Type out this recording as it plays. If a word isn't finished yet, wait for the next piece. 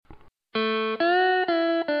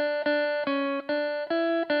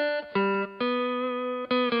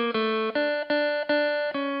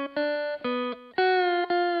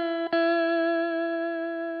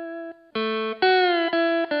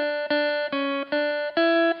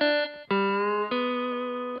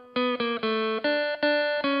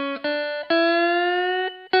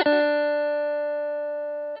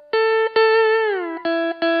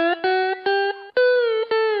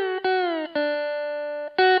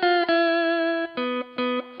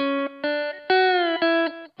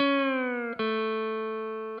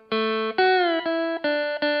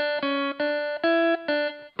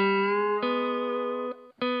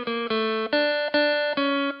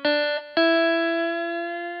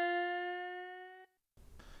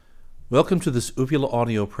Welcome to this Uvula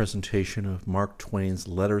audio presentation of Mark Twain's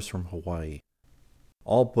Letters from Hawaii.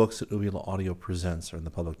 All books that Uvula Audio presents are in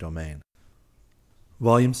the public domain.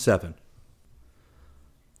 Volume 7.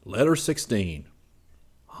 Letter 16.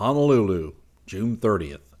 Honolulu, June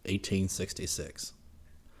 30th, 1866.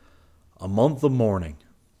 A month of mourning.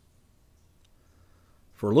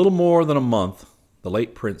 For a little more than a month, the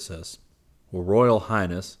late princess, Her Royal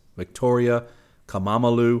Highness Victoria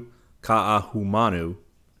Kamamalu Kaahumanu,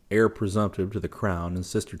 heir presumptive to the crown and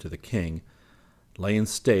sister to the king, lay in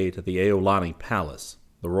state at the Aolani Palace,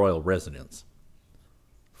 the royal residence.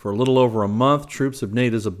 For a little over a month, troops of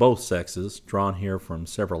natives of both sexes, drawn here from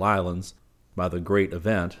several islands by the great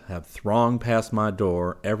event, have thronged past my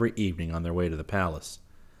door every evening on their way to the palace.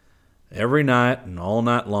 Every night and all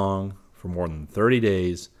night long, for more than 30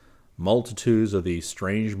 days, multitudes of these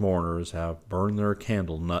strange mourners have burned their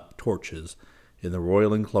candle nut torches in the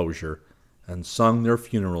royal enclosure, and sung their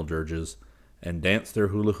funeral dirges, and danced their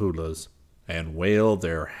hula-hulas, and wailed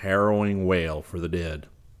their harrowing wail for the dead.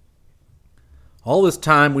 All this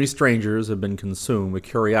time we strangers have been consumed with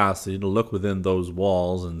curiosity to look within those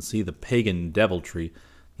walls and see the pagan deviltry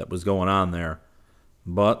that was going on there.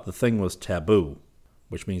 But the thing was taboo,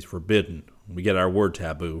 which means forbidden. We get our word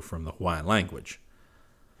taboo from the Hawaiian language.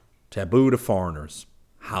 Taboo to foreigners,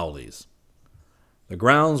 howlies. The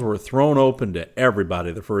grounds were thrown open to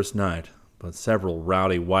everybody the first night, but several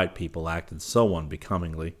rowdy white people acted so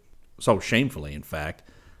unbecomingly, so shamefully in fact,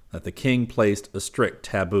 that the king placed a strict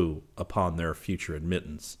taboo upon their future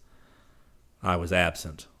admittance. I was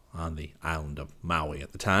absent on the island of Maui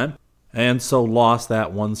at the time, and so lost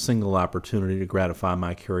that one single opportunity to gratify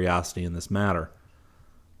my curiosity in this matter.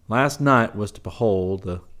 Last night was to behold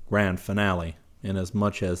the grand finale,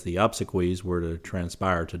 inasmuch as the obsequies were to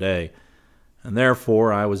transpire today, and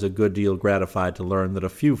therefore I was a good deal gratified to learn that a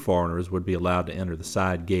few foreigners would be allowed to enter the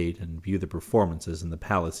side gate and view the performances in the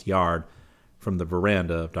palace yard from the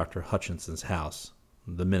veranda of Dr. Hutchinson's house,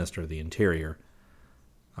 the Minister of the Interior.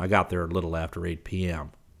 I got there a little after 8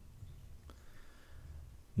 p.m.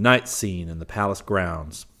 Night scene in the palace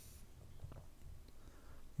grounds.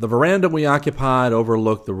 The veranda we occupied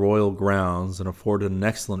overlooked the royal grounds and afforded an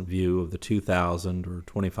excellent view of the 2,000 or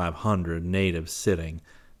 2,500 natives sitting,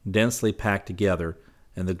 densely packed together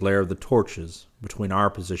in the glare of the torches between our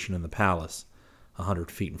position and the palace, 100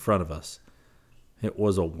 feet in front of us. It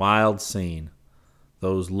was a wild scene.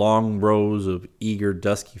 Those long rows of eager,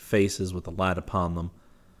 dusky faces with the light upon them,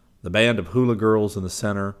 the band of hula girls in the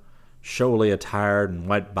center, showily attired in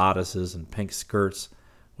white bodices and pink skirts,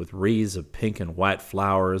 with wreaths of pink and white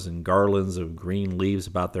flowers and garlands of green leaves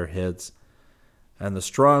about their heads, and the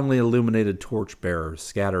strongly illuminated torch-bearers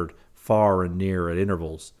scattered far and near at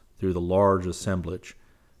intervals through the large assemblage,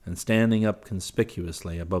 and standing up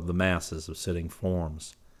conspicuously above the masses of sitting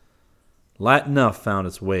forms. Light enough found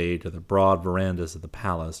its way to the broad verandas of the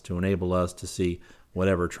palace to enable us to see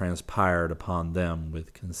whatever transpired upon them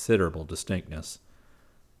with considerable distinctness.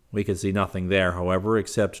 We could see nothing there, however,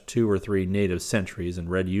 except 2 or 3 native sentries in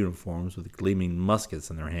red uniforms with gleaming muskets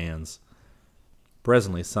in their hands.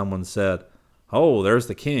 Presently someone said, "Oh, there's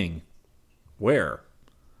the king." "Where?"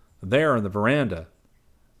 "There in the veranda.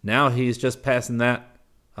 Now he's just passing that—"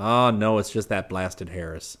 "Ah, no, it's just that blasted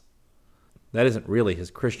Harris." That isn't really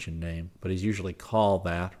his Christian name, but he's usually called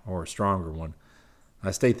that, or a stronger one.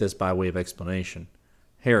 I state this by way of explanation.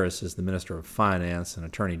 Harris is the Minister of Finance and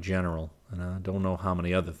Attorney General, and I don't know how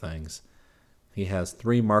many other things. He has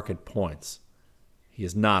 3 marked points. He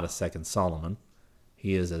is not a second Solomon.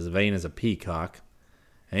 He is as vain as a peacock.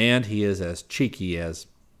 And he is as cheeky as,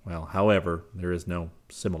 well, however, there is no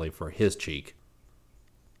simile for his cheek.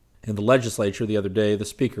 In the legislature the other day, the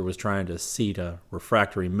Speaker was trying to seat a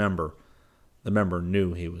refractory member. The member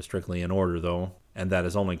knew he was strictly in order, though, and that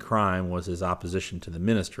his only crime was his opposition to the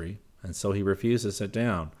ministry, and so he refused to sit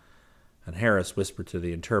down. And Harris whispered to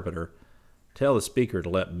the interpreter, "Tell the Speaker to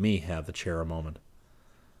let me have the chair a moment."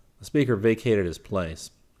 The Speaker vacated his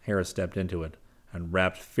place. Harris stepped into it, and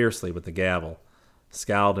rapped fiercely with the gavel,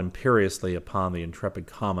 scowled imperiously upon the intrepid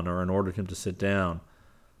commoner, and ordered him to sit down.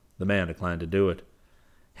 The man declined to do it.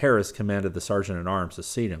 Harris commanded the sergeant-at-arms to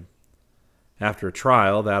seat him. After a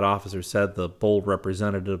trial, that officer said the bold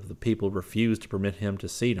representative of the people refused to permit him to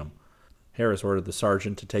seat him. Harris ordered the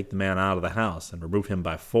sergeant to take the man out of the house and remove him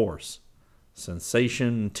by force. Sensation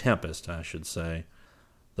and tempest, I should say.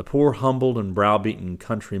 The poor humbled and browbeaten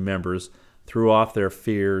country members threw off their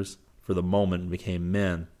fears for the moment and became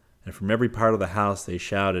men, and from every part of the house they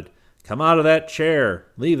shouted, "Come out of that chair!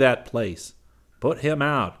 Leave that place! Put him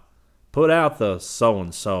out! Put out the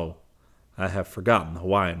so-and-so!" I have forgotten the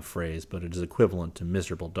Hawaiian phrase, but it is equivalent to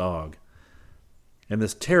miserable dog. And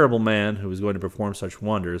this terrible man who was going to perform such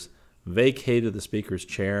wonders vacated the speaker's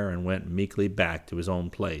chair and went meekly back to his own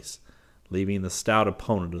place, leaving the stout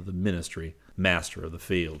opponent of the ministry master of the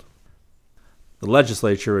field. The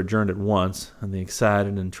legislature adjourned at once, and the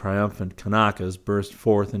excited and triumphant Kanakas burst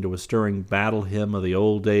forth into a stirring battle hymn of the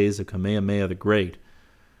old days of Kamehameha the Great.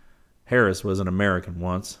 Harris was an American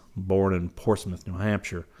once, born in Portsmouth, New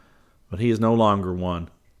Hampshire, but he is no longer one.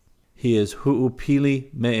 He is Hu'upili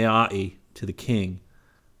Me'ai to the king.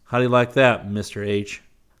 How do you like that, Mr. H.?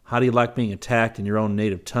 How do you like being attacked in your own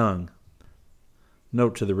native tongue?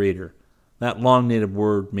 Note to the reader. That long native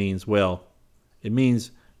word means, well, it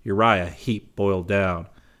means Uriah Heep boiled down.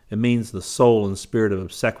 It means the soul and spirit of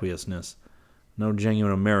obsequiousness. No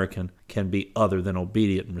genuine American can be other than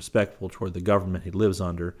obedient and respectful toward the government he lives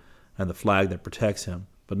under and the flag that protects him,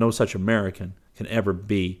 but no such American can ever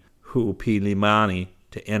be Hu'upilimani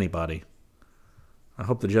to anybody. I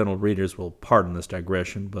hope the gentle readers will pardon this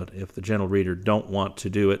digression, but if the gentle reader don't want to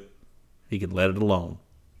do it, he can let it alone.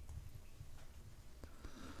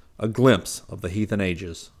 A glimpse of the heathen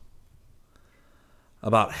ages.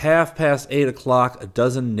 About 8:30, a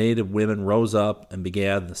dozen native women rose up and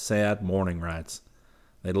began the sad mourning rites.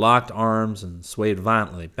 They locked arms and swayed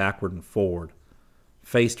violently backward and forward,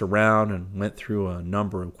 faced around and went through a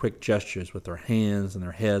number of quick gestures with their hands and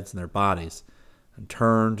their heads and their bodies, and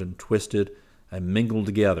turned and twisted and mingled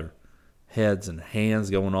together, heads and hands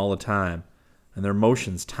going all the time, and their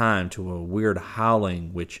motions timed to a weird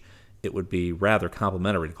howling which it would be rather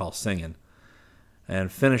complimentary to call singing, and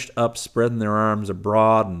finished up spreading their arms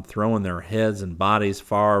abroad and throwing their heads and bodies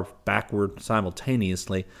far backward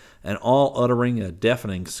simultaneously, and all uttering a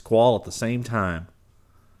deafening squall at the same time.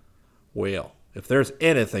 Well, if there's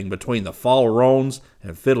anything between the Fall Roans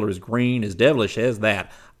and Fiddler's Green as devilish as that,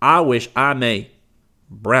 I wish I may.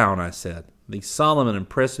 Brown, I said, these solemn and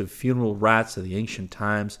impressive funeral rites of the ancient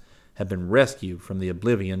times have been rescued from the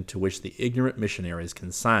oblivion to which the ignorant missionaries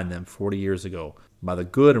consigned them 40 years ago by the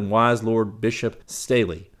good and wise Lord Bishop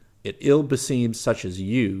Staley. It ill beseems such as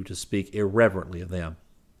you to speak irreverently of them.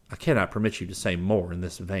 I cannot permit you to say more in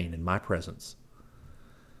this vein in my presence.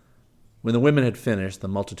 When the women had finished, the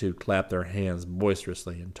multitude clapped their hands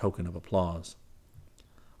boisterously in token of applause.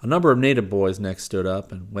 A number of native boys next stood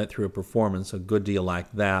up and went through a performance a good deal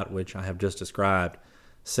like that which I have just described,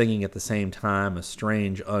 singing at the same time a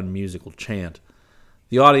strange, unmusical chant.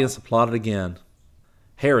 The audience applauded again.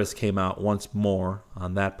 Harris came out once more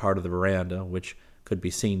on that part of the veranda which could be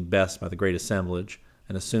seen best by the great assemblage,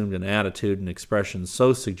 and assumed an attitude and expression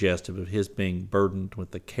so suggestive of his being burdened with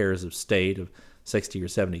the cares of state of 60 or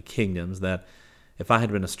 70 kingdoms that, if I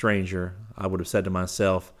had been a stranger, I would have said to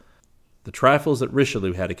myself, the trifles that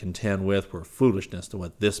Richelieu had to contend with were foolishness to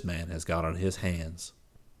what this man has got on his hands.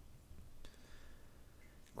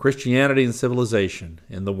 Christianity and civilization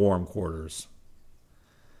in the warm quarters.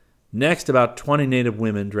 Next, about 20 native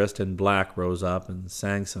women dressed in black rose up and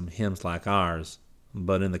sang some hymns like ours,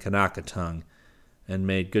 but in the Kanaka tongue, and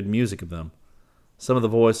made good music of them. Some of the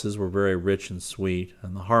voices were very rich and sweet,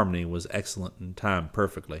 and the harmony was excellent and timed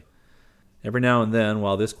perfectly. Every now and then,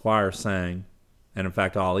 while this choir sang, and in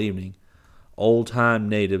fact all evening, old-time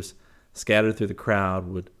natives scattered through the crowd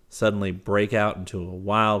would suddenly break out into a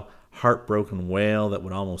wild, heartbroken wail that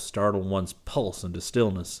would almost startle one's pulse into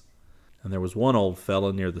stillness. And there was one old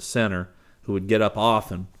fellow near the center who would get up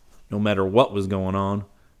often, no matter what was going on,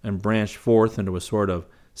 and branch forth into a sort of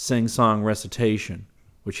sing-song recitation,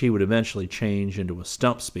 which he would eventually change into a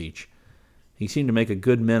stump speech. He seemed to make a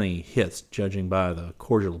good many hits, judging by the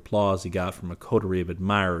cordial applause he got from a coterie of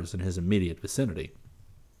admirers in his immediate vicinity.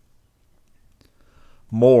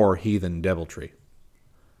 More heathen deviltry.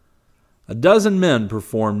 A dozen men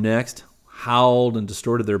performed next, howled and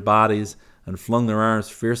distorted their bodies, and flung their arms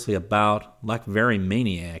fiercely about like very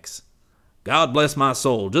maniacs. God bless my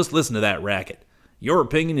soul, just listen to that racket. Your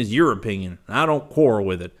opinion is your opinion, and I don't quarrel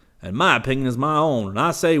with it. And my opinion is my own, and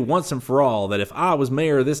I say once and for all that if I was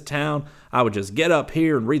mayor of this town, I would just get up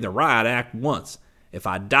here and read the riot act once, if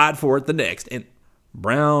I died for it the next, and...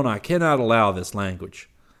 Brown, I cannot allow this language.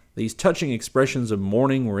 These touching expressions of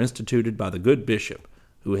mourning were instituted by the good bishop,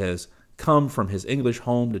 who has come from his English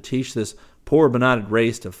home to teach this poor benighted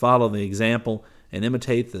race to follow the example and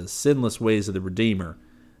imitate the sinless ways of the Redeemer.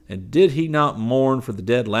 And did he not mourn for the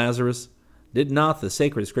dead Lazarus? Did not the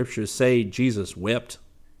sacred scriptures say Jesus wept?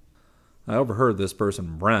 I overheard this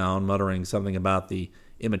person Brown muttering something about the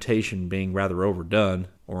imitation being rather overdone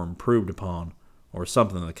or improved upon, or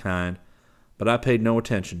something of the kind, but I paid no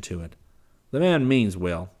attention to it. The man means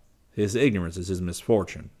well. His ignorance is his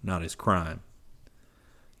misfortune, not his crime.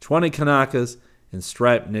 20 Kanakas in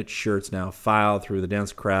striped knit shirts now filed through the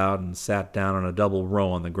dense crowd and sat down in a double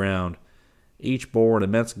row on the ground. Each bore an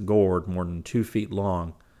immense gourd more than 2 feet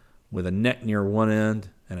long, with a neck near one end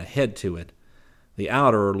and a head to it. The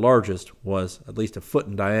outer, or largest, was at least a foot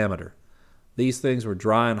in diameter. These things were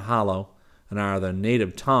dry and hollow, and are the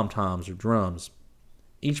native tom-toms or drums.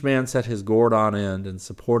 Each man set his gourd on end and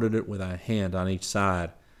supported it with a hand on each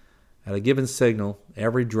side. At a given signal,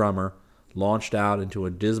 every drummer launched out into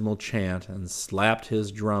a dismal chant and slapped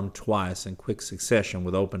his drum twice in quick succession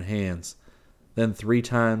with open hands, then 3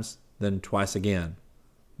 times, then twice again.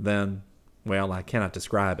 Then, well, I cannot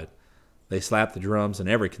describe it. They slapped the drums in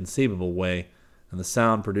every conceivable way, and the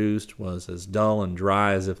sound produced was as dull and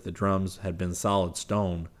dry as if the drums had been solid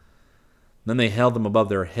stone. Then they held them above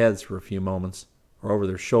their heads for a few moments, or over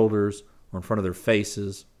their shoulders, or in front of their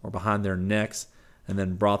faces, or behind their necks, and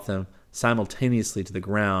then brought them simultaneously to the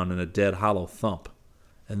ground in a dead hollow thump.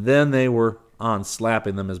 And then they were on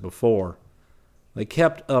slapping them as before. They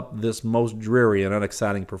kept up this most dreary and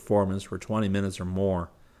unexciting performance for 20 minutes or more,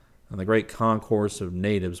 and the great concourse of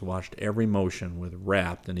natives watched every motion with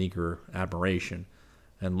rapt and eager admiration,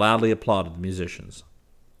 and loudly applauded the musicians.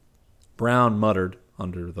 Brown muttered,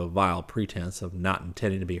 under the vile pretense of not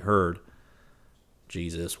intending to be heard,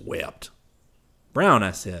 "Jesus wept." "Brown,"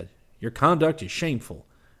 I said, "your conduct is shameful.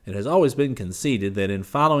 It has always been conceded that in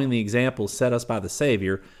following the example set us by the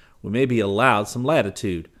Savior, we may be allowed some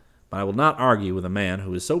latitude, but I will not argue with a man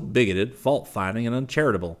who is so bigoted, fault-finding, and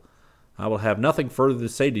uncharitable. I will have nothing further to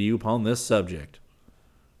say to you upon this subject."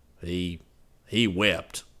 He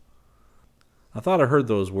wept. I thought I heard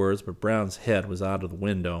those words, but Brown's head was out of the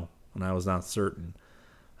window, and I was not certain.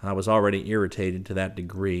 I was already irritated to that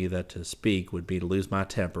degree that to speak would be to lose my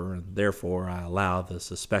temper, and therefore I allowed the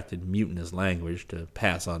suspected mutinous language to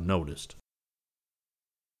pass unnoticed.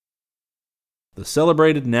 The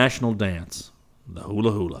celebrated national dance, the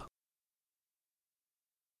hula hula.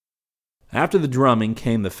 After the drumming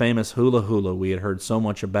came the famous hula hula we had heard so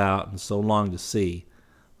much about and so longed to see,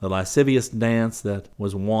 the lascivious dance that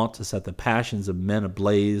was wont to set the passions of men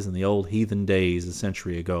ablaze in the old heathen days a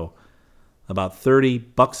century ago. About 30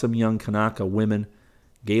 buxom young Kanaka women,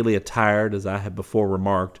 gaily attired, as I have before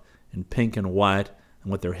remarked, in pink and white,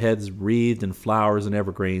 and with their heads wreathed in flowers and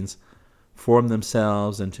evergreens, formed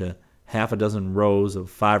themselves into half a dozen rows of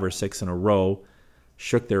 5 or 6 in a row,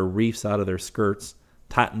 shook their reefs out of their skirts,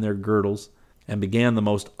 tightened their girdles, and began the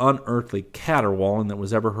most unearthly caterwauling that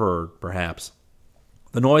was ever heard, perhaps.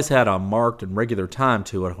 The noise had a marked and regular time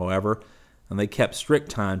to it, however, and they kept strict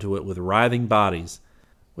time to it with writhing bodies,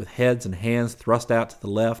 with heads and hands thrust out to the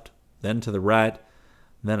left, then to the right,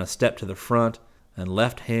 then a step to the front, and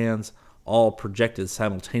left hands all projected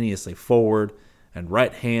simultaneously forward, and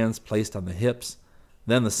right hands placed on the hips,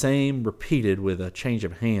 then the same repeated with a change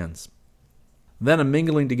of hands. Then a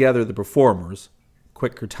mingling together of the performers,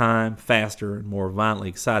 quicker time, faster and more violently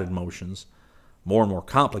excited motions, more and more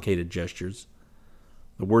complicated gestures,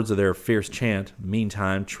 the words of their fierce chant,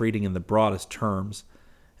 meantime treating in the broadest terms,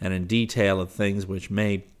 and in detail of things which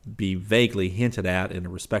may be vaguely hinted at in a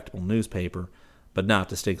respectable newspaper, but not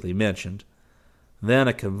distinctly mentioned. Then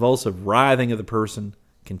a convulsive writhing of the person,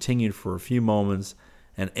 continued for a few moments,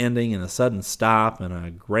 and ending in a sudden stop and a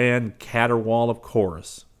grand caterwaul of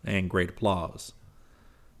chorus, and great applause.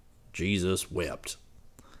 Jesus wept.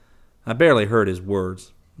 I barely heard his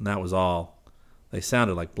words, and that was all. They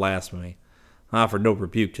sounded like blasphemy. I offered no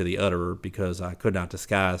rebuke to the utterer, because I could not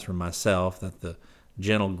disguise from myself that the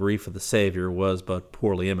gentle grief of the Savior was but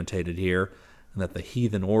poorly imitated here, and that the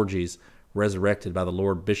heathen orgies resurrected by the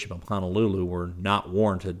Lord Bishop of Honolulu were not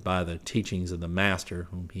warranted by the teachings of the Master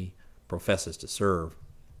whom he professes to serve.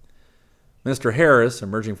 Mr. Harris,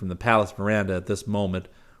 emerging from the palace veranda at this moment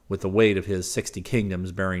with the weight of his 60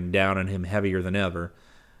 kingdoms bearing down on him heavier than ever,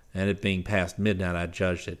 and it being past midnight, I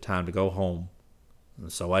judged it time to go home,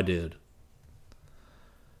 and so I did.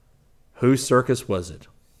 Whose circus was it?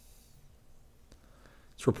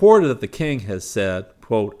 It's reported that the king has said,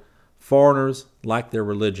 quote, "Foreigners like their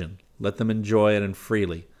religion. Let them enjoy it and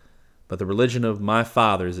freely. But the religion of my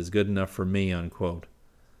fathers is good enough for me," unquote.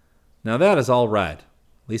 Now that is all right.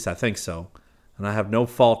 At least I think so. And I have no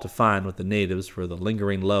fault to find with the natives for the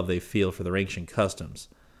lingering love they feel for their ancient customs.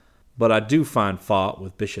 But I do find fault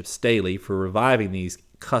with Bishop Staley for reviving these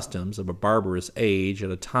customs of a barbarous age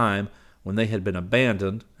at a time when they had been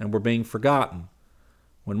abandoned and were being forgotten,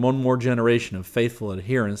 when one more generation of faithful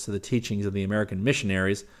adherents to the teachings of the American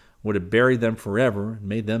missionaries would have buried them forever and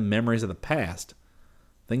made them memories of the past,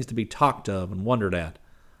 things to be talked of and wondered at,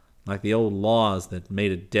 like the old laws that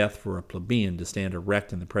made it death for a plebeian to stand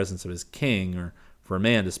erect in the presence of his king, or for a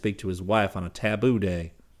man to speak to his wife on a taboo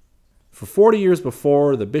day. For 40 years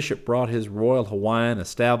before, the bishop brought his Royal Hawaiian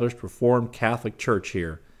established Reformed Catholic Church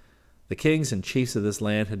here. The kings and chiefs of this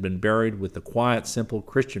land had been buried with the quiet, simple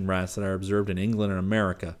Christian rites that are observed in England and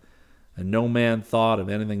America, and no man thought of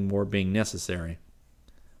anything more being necessary.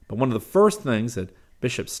 But one of the first things that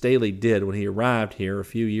Bishop Staley did when he arrived here a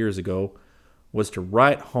few years ago was to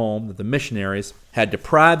write home that the missionaries had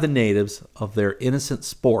deprived the natives of their innocent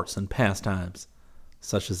sports and pastimes,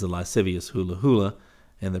 such as the lascivious hula hula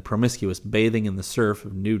and the promiscuous bathing in the surf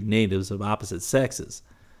of nude natives of opposite sexes.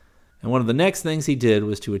 And one of the next things he did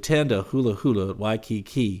was to attend a hula hula at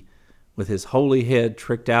Waikiki, with his holy head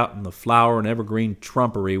tricked out in the flower and evergreen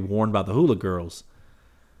trumpery worn by the hula girls.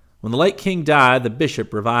 When the late king died, the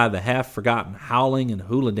bishop revived the half-forgotten howling and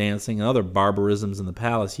hula dancing and other barbarisms in the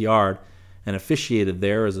palace yard and officiated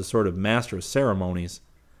there as a sort of master of ceremonies.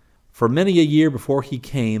 For many a year before he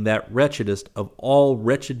came, that wretchedest of all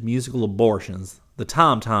wretched musical abortions, the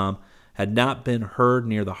tom-tom, had not been heard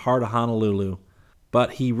near the heart of Honolulu,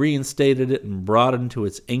 but he reinstated it and brought it into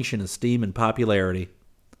its ancient esteem and popularity.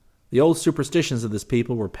 The old superstitions of this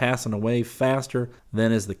people were passing away faster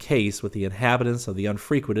than is the case with the inhabitants of the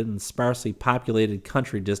unfrequented and sparsely populated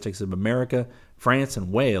country districts of America, France,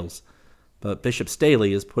 and Wales, but Bishop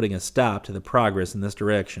Staley is putting a stop to the progress in this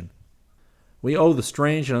direction. We owe the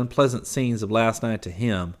strange and unpleasant scenes of last night to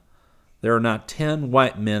him. There are not 10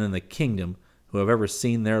 white men in the kingdom who have ever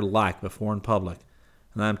seen their like before in public,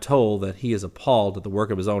 and I am told that he is appalled at the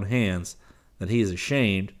work of his own hands, that he is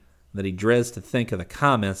ashamed, that he dreads to think of the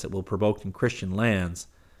comments it will provoke in Christian lands.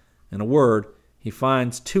 In a word, he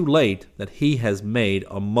finds too late that he has made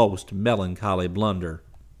a most melancholy blunder.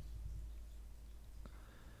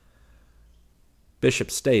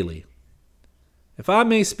 Bishop Staley. If I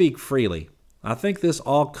may speak freely, I think this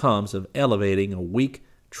all comes of elevating a weak,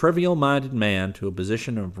 trivial-minded man to a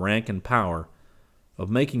position of rank and power, of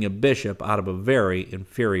making a bishop out of a very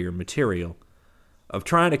inferior material, of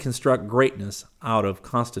trying to construct greatness out of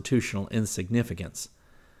constitutional insignificance.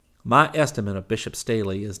 My estimate of Bishop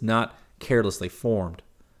Staley is not carelessly formed.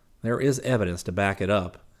 There is evidence to back it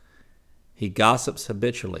up. He gossips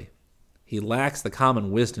habitually. He lacks the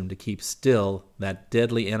common wisdom to keep still that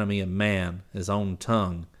deadly enemy of man, his own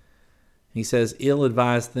tongue. He says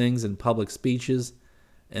ill-advised things in public speeches,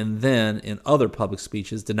 and then in other public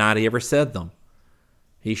speeches denied he ever said them.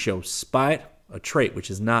 He shows spite, a trait which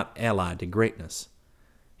is not allied to greatness.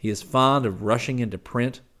 He is fond of rushing into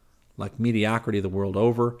print, like mediocrity the world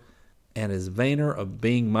over, and is vainer of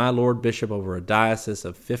being my Lord Bishop over a diocese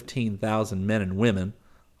of 15,000 men and women,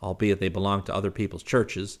 albeit they belong to other people's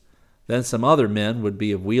churches, than some other men would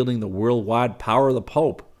be of wielding the worldwide power of the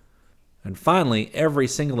Pope. And finally, every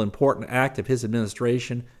single important act of his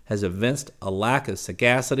administration has evinced a lack of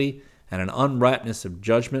sagacity and an unripeness of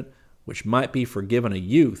judgment which might be forgiven a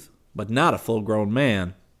youth, but not a full-grown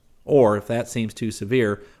man, or, if that seems too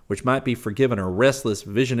severe, which might be forgiven a restless,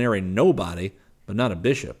 visionary nobody, but not a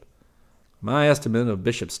bishop. My estimate of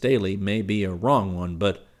Bishop Staley may be a wrong one,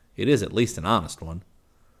 but it is at least an honest one.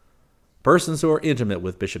 Persons who are intimate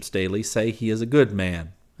with Bishop Staley say he is a good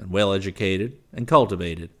man, and well-educated, and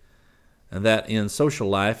cultivated, and that in social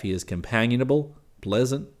life he is companionable,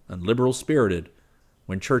 pleasant, and liberal-spirited,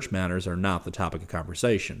 when church matters are not the topic of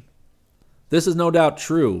conversation. This is no doubt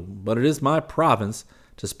true, but it is my province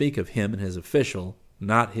to speak of him in his official,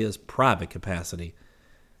 not his private capacity.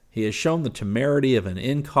 He has shown the temerity of an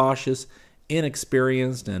incautious,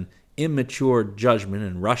 inexperienced, and immature judgment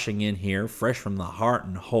in rushing in here fresh from the heart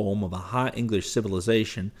and home of a high English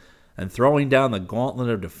civilization and throwing down the gauntlet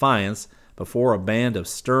of defiance before a band of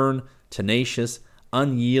stern, tenacious,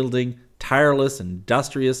 unyielding, tireless,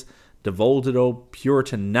 industrious, devoted old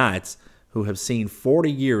Puritan knights who have seen 40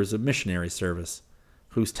 years of missionary service,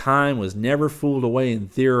 whose time was never fooled away in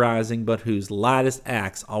theorizing, but whose lightest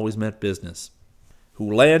acts always meant business,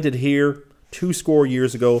 who landed here 20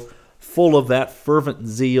 years ago full of that fervent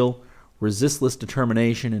zeal, resistless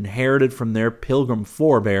determination inherited from their pilgrim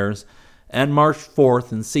forebears, and marched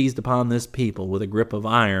forth and seized upon this people with a grip of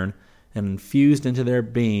iron, and infused into their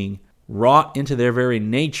being, wrought into their very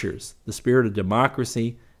natures, the spirit of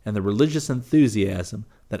democracy and the religious enthusiasm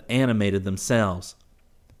that animated themselves,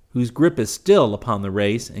 whose grip is still upon the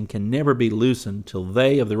race and can never be loosened till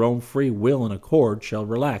they of their own free will and accord shall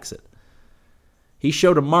relax it. He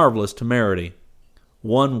showed a marvelous temerity,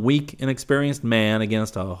 one weak, inexperienced man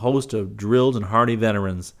against a host of drilled and hardy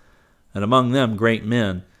veterans, and among them great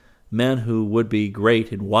men, men who would be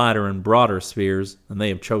great in wider and broader spheres than they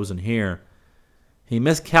have chosen here. He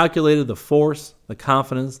miscalculated the force, the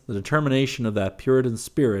confidence, the determination of that Puritan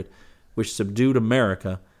spirit which subdued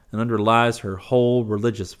America and underlies her whole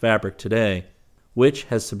religious fabric today. which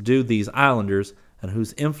has subdued these islanders and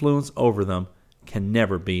whose influence over them can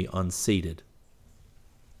never be unseated.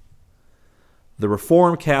 The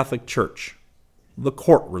Reformed Catholic Church, the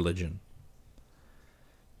court religion.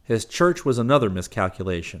 His church was another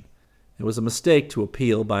miscalculation. It was a mistake to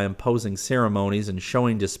appeal by imposing ceremonies and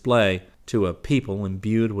showing display to a people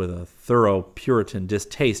imbued with a thorough Puritan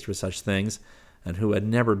distaste for such things, and who had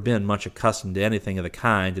never been much accustomed to anything of the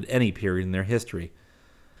kind at any period in their history.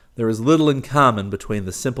 There is little in common between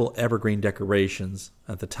the simple evergreen decorations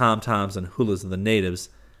and the tom-toms and hulas of the natives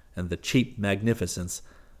and the cheap magnificence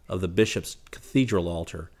of the bishop's cathedral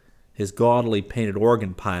altar, his gaudily painted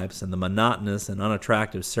organ pipes, and the monotonous and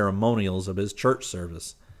unattractive ceremonials of his church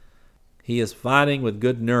service. He is fighting with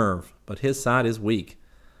good nerve, but his side is weak.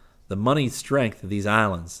 The moneyed strength of these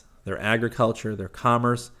islands, their agriculture, their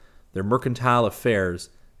commerce, their mercantile affairs,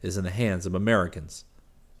 is in the hands of Americans,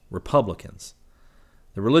 Republicans.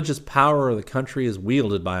 The religious power of the country is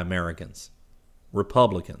wielded by Americans,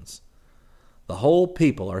 Republicans. The whole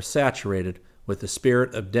people are saturated with the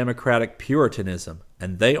spirit of democratic Puritanism,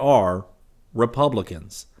 and they are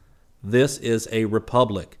Republicans. This is a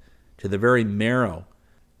republic to the very marrow,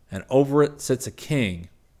 and over it sits a king,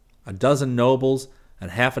 a dozen nobles,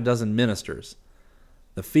 and half a dozen ministers.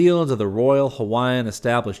 The fields of the Royal Hawaiian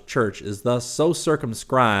Established Church is thus so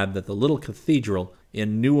circumscribed that the little cathedral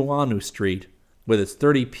in Nuuanu Street, with its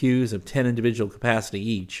 30 pews of 10 individual capacity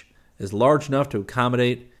each, is large enough to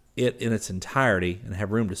accommodate it in its entirety and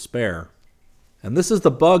have room to spare. And this is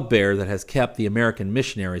the bugbear that has kept the American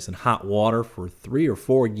missionaries in hot water for 3 or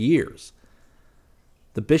 4 years.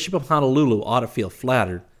 The Bishop of Honolulu ought to feel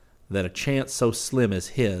flattered that a chance so slim as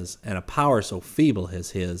his, and a power so feeble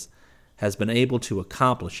as his, has been able to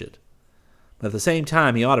accomplish it. But at the same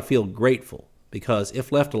time, he ought to feel grateful, because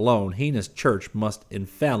if left alone, he and his church must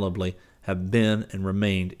infallibly have been and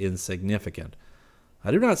remained insignificant.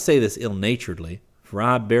 I do not say this ill-naturedly, for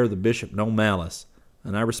I bear the bishop no malice,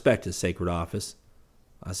 and I respect his sacred office.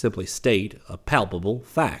 I simply state a palpable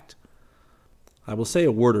fact. I will say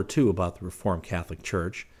a word or two about the Reformed Catholic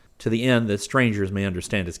Church, to the end that strangers may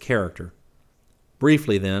understand its character.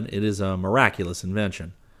 Briefly, then, it is a miraculous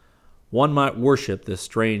invention. One might worship this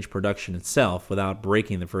strange production itself without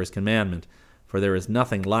breaking the first commandment, for there is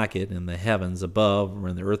nothing like it in the heavens above, or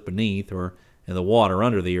in the earth beneath, or in the water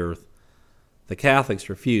under the earth. The Catholics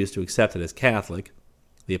refuse to accept it as Catholic.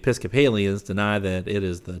 The Episcopalians deny that it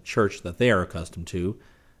is the church that they are accustomed to,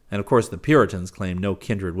 and of course the Puritans claim no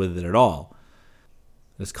kindred with it at all.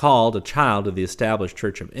 It is called a child of the Established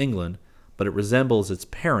Church of England, but it resembles its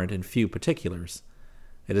parent in few particulars.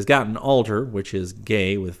 It has got an altar which is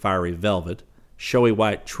gay with fiery velvet, showy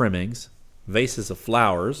white trimmings, vases of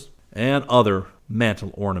flowers, and other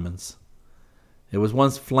mantle ornaments. It was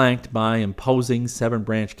once flanked by imposing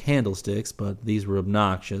 7-branch candlesticks, but these were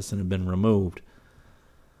obnoxious and have been removed.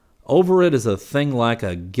 Over it is a thing like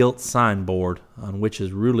a gilt signboard, on which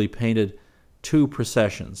is rudely painted 2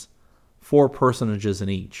 processions, 4 personages in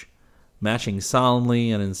each, marching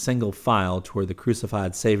solemnly and in single file toward the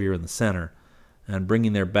crucified Savior in the center, and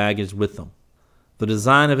bringing their baggage with them. The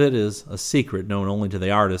design of it is a secret known only to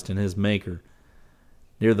the artist and his maker.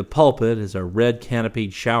 Near the pulpit is a red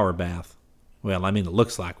canopied shower bath. It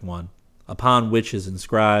looks like one, upon which is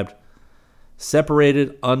inscribed,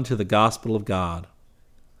 "Separated unto the gospel of God."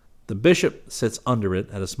 The bishop sits under it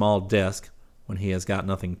at a small desk when he has got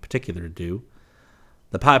nothing particular to do.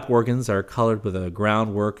 The pipe organs are colored with a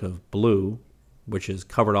groundwork of blue, which is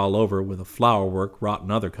covered all over with a flowerwork wrought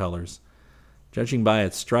in other colors. Judging by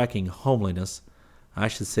its striking homeliness, I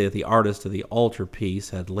should say that the artist of the altar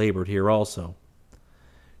piece had labored here also.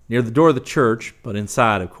 Near the door of the church, but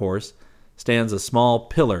inside, of course, stands a small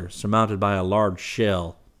pillar surmounted by a large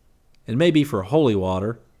shell. It may be for holy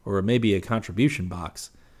water, or it may be a contribution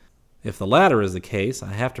box. If the latter is the case,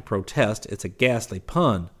 I have to protest it's a ghastly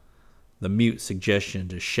pun, the mute suggestion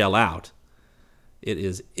to shell out. It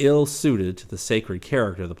is ill-suited to the sacred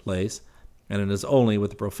character of the place, and it is only with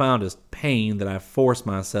the profoundest pain that I force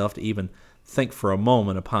myself to even think for a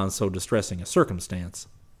moment upon so distressing a circumstance.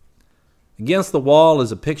 Against the wall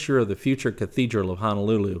is a picture of the future Cathedral of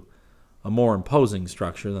Honolulu, a more imposing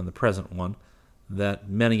structure than the present one. That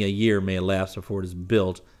many a year may elapse before it is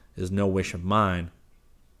built is no wish of mine.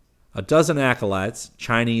 A dozen acolytes,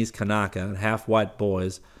 Chinese, Kanaka, and half-white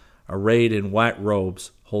boys, arrayed in white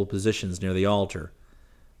robes, hold positions near the altar,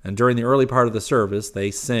 and during the early part of the service they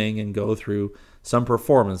sing and go through some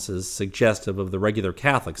performances suggestive of the regular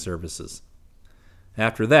Catholic services.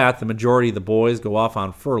 After that, the majority of the boys go off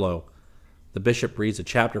on furlough. The bishop reads a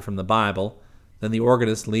chapter from the Bible, then the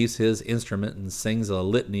organist leaves his instrument and sings a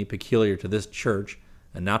litany peculiar to this church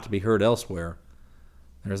and not to be heard elsewhere.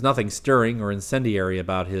 There is nothing stirring or incendiary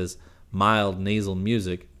about his mild nasal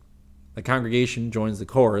music. The congregation joins the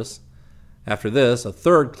chorus. After this, a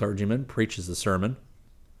third clergyman preaches the sermon.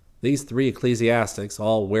 These three ecclesiastics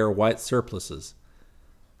all wear white surplices.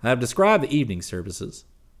 I have described the evening services.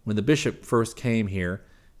 When the bishop first came here,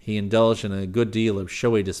 he indulged in a good deal of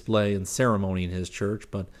showy display and ceremony in his church,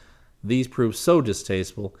 but these proved so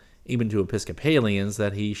distasteful even to Episcopalians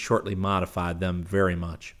that he shortly modified them very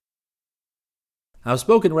much. I have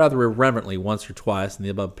spoken rather irreverently once or twice in the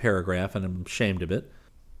above paragraph, and am ashamed of it.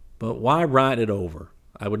 But why write it over?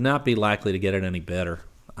 I would not be likely to get it any better.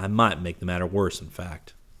 I might make the matter worse, in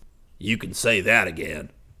fact. You can say that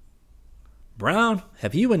again. Brown,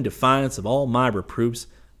 have you, in defiance of all my reproofs,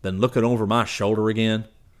 been looking over my shoulder again?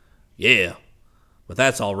 Yeah, but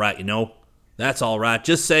that's all right, you know. That's all right.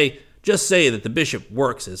 Just say that the bishop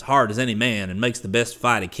works as hard as any man and makes the best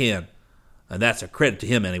fight he can. And that's a credit to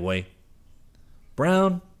him anyway.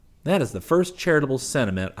 Brown, that is the first charitable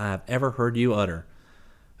sentiment I have ever heard you utter.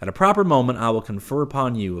 At a proper moment I will confer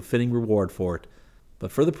upon you a fitting reward for it.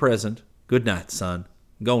 But for the present, good night, son.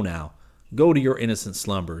 Go now. Go to your innocent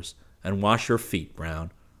slumbers, and wash your feet,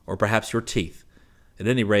 Brown, or perhaps your teeth. At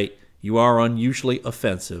any rate, you are unusually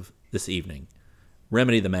offensive this evening.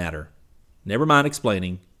 Remedy the matter. Never mind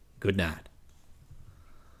explaining. Good night.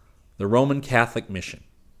 The Roman Catholic Mission.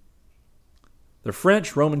 The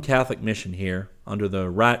French Roman Catholic Mission here, under the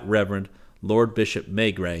Right Reverend Lord Bishop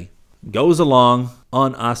Maigret, goes along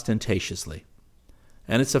unostentatiously,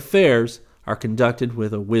 and its affairs are conducted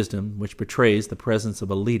with a wisdom which betrays the presence of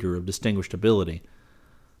a leader of distinguished ability.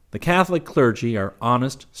 The Catholic clergy are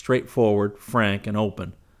honest, straightforward, frank, and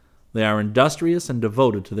open. They are industrious and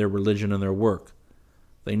devoted to their religion and their work.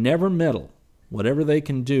 They never meddle. Whatever they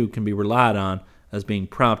can do can be relied on as being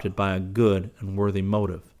prompted by a good and worthy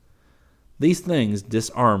motive. These things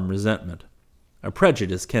disarm resentment. A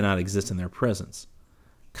prejudice cannot exist in their presence.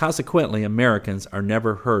 Consequently, Americans are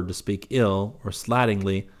never heard to speak ill or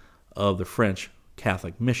slightingly of the French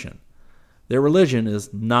Catholic mission. Their religion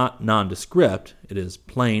is not nondescript. It is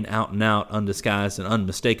plain, out-and-out, undisguised, and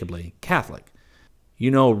unmistakably Catholic.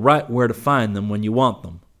 You know right where to find them when you want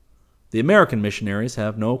them. The American missionaries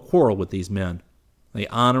have no quarrel with these men. They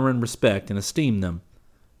honor and respect and esteem them,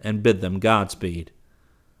 and bid them Godspeed.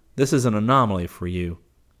 This is an anomaly for you.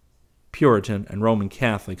 Puritan and Roman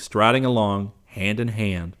Catholic striding along, hand in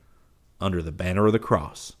hand, under the banner of the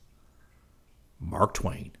cross. Mark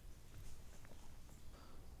Twain.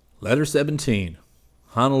 Letter 17.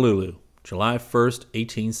 Honolulu, July 1st,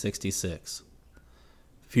 1866.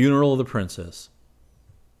 Funeral of the Princess.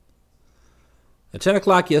 At 10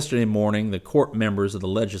 o'clock yesterday morning, the court members of the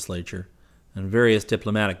legislature and various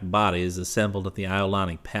diplomatic bodies assembled at the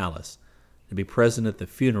Iolani Palace to be present at the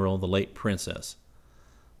funeral of the late princess.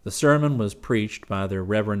 The sermon was preached by the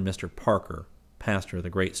Reverend Mr. Parker, pastor of the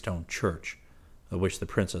Great Stone Church, of which the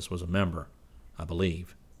princess was a member, I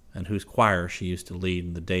believe, and whose choir she used to lead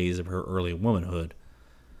in the days of her early womanhood.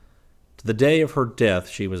 To the day of her death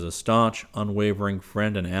she was a staunch, unwavering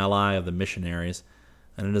friend and ally of the missionaries,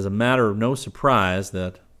 and it is a matter of no surprise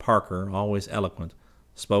that Parker, always eloquent,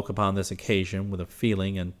 spoke upon this occasion with a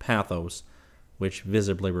feeling and pathos which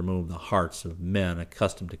visibly removed the hearts of men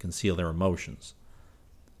accustomed to conceal their emotions.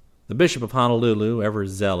 The Bishop of Honolulu, ever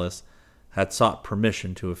zealous, had sought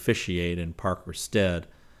permission to officiate in Parker's stead,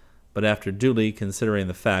 but after duly considering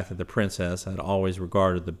the fact that the princess had always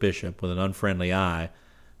regarded the bishop with an unfriendly eye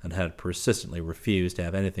and had persistently refused to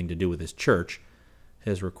have anything to do with his church,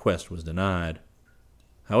 his request was denied.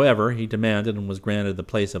 However, he demanded and was granted the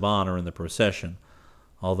place of honor in the procession,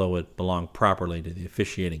 although it belonged properly to the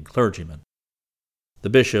officiating clergyman. The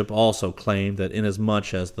bishop also claimed that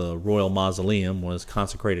inasmuch as the royal mausoleum was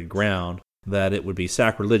consecrated ground, that it would be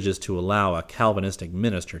sacrilegious to allow a Calvinistic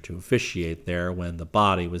minister to officiate there when the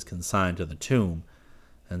body was consigned to the tomb,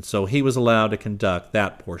 and so he was allowed to conduct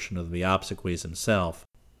that portion of the obsequies himself.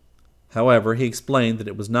 However, he explained that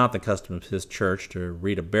it was not the custom of his church to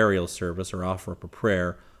read a burial service or offer up a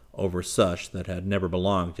prayer over such that had never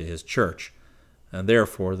belonged to his church, and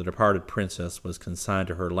therefore the departed princess was consigned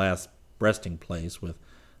to her last resting place with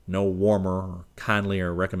no warmer or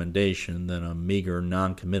kindlier recommendation than a meager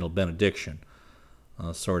non-committal benediction,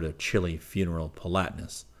 a sort of chilly funeral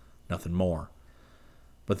politeness, nothing more.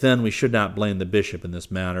 But then we should not blame the bishop in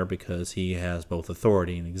this matter, because he has both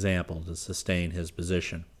authority and example to sustain his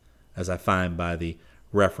position, as I find by the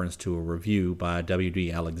reference to a review by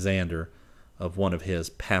W.D. Alexander of one of his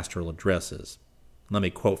pastoral addresses. Let me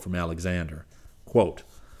quote from Alexander. Quote,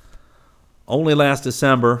 "Only last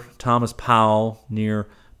December, Thomas Powell, near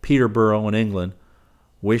Peterborough in England,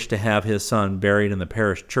 wished to have his son buried in the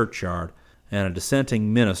parish churchyard, and a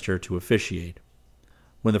dissenting minister to officiate.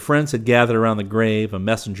 When the friends had gathered around the grave, a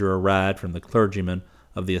messenger arrived from the clergyman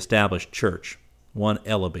of the established church, one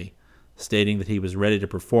Ellaby, stating that he was ready to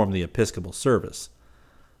perform the episcopal service.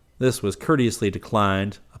 This was courteously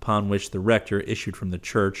declined, upon which the rector issued from the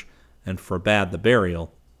church and forbade the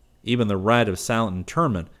burial. Even the right of silent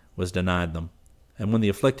interment was denied them, and when the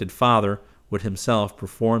afflicted father would himself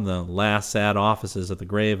perform the last sad offices at the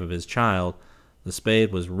grave of his child, the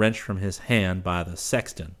spade was wrenched from his hand by the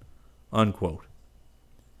sexton." Unquote.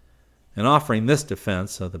 In offering this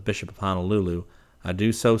defense of the Bishop of Honolulu, I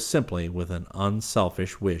do so simply with an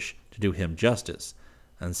unselfish wish to do him justice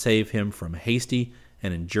and save him from hasty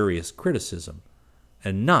and injurious criticism,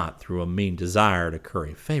 and not through a mean desire to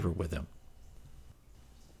curry favor with him.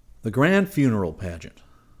 The Grand Funeral Pageant.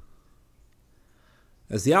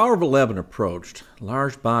 As the hour of 11 approached,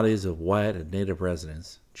 large bodies of white and native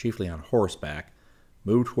residents, chiefly on horseback,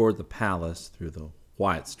 moved toward the palace through the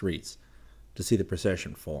quiet streets to see the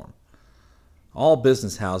procession form. All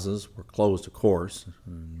business houses were closed, of course,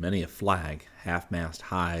 and many a flag, half-mast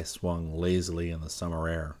high, swung lazily in the summer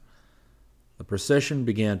air. The procession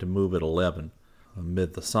began to move at 11,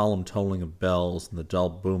 amid the solemn tolling of bells and the dull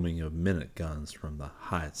booming of minute guns from the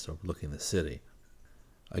heights overlooking the city.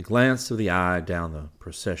 A glance of the eye down the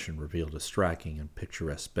procession revealed a striking and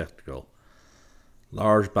picturesque spectacle.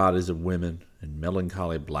 Large bodies of women in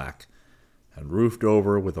melancholy black, and roofed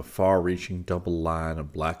over with a far-reaching double line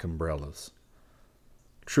of black umbrellas.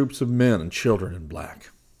 Troops of men and children in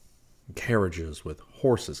black. Carriages with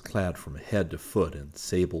horses clad from head to foot in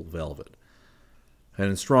sable velvet. And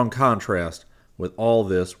in strong contrast with all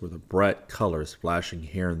this were the bright colors flashing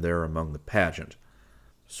here and there among the pageant.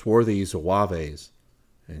 Swarthy zouaves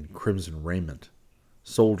in crimson raiment,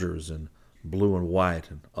 soldiers in blue and white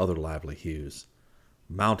and other lively hues,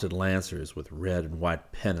 mounted lancers with red and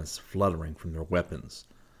white pennants fluttering from their weapons,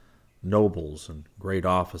 nobles and great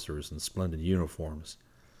officers in splendid uniforms,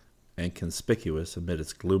 and conspicuous amid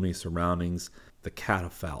its gloomy surroundings the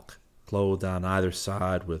catafalque, clothed on either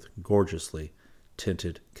side with gorgeously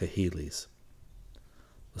tinted kahilis.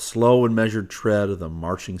 The slow and measured tread of the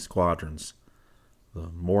marching squadrons, the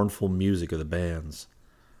mournful music of the bands,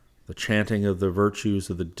 the chanting of the virtues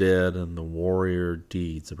of the dead and the warrior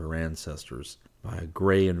deeds of her ancestors by a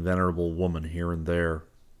gray and venerable woman here and there,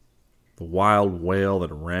 the wild wail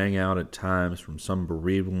that rang out at times from some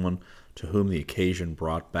bereaved one to whom the occasion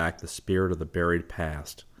brought back the spirit of the buried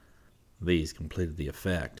past. These completed the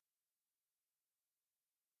effect.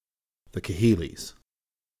 The kahilis.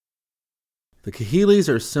 The kahilis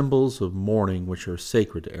are symbols of mourning which are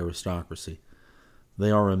sacred to aristocracy.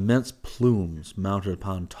 They are immense plumes mounted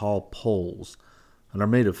upon tall poles, and are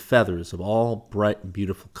made of feathers of all bright and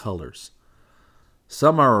beautiful colors.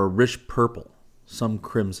 Some are a rich purple, some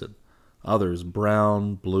crimson, others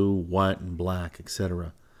brown, blue, white, and black,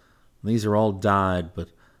 etc. These are all dyed, but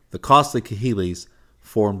the costly kahilis,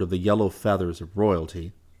 formed of the yellow feathers of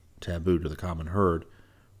royalty, taboo to the common herd,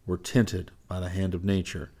 were tinted by the hand of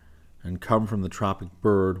nature, and come from the tropic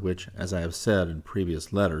bird which, as I have said in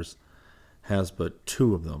previous letters, has but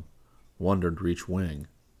two of them, one under each wing.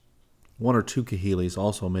 One or two kahilis,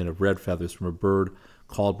 also made of red feathers from a bird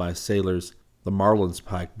called by sailors the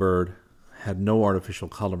marlinspike bird, had no artificial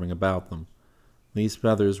coloring about them. These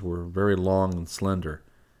feathers were very long and slender,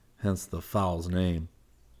 hence the fowl's name,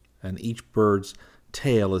 and each bird's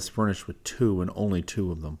tail is furnished with two and only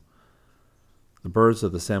two of them. The birds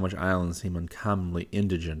of the Sandwich Islands seem uncommonly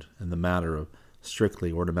indigent in the matter of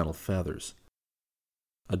strictly ornamental feathers.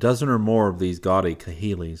 A dozen or more of these gaudy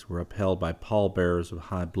kahilis were upheld by pallbearers of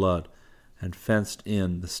high blood, and fenced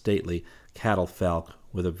in the stately catafalque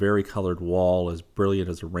with a vari-colored wall as brilliant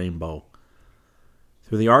as a rainbow.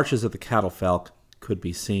 Through the arches of the catafalque could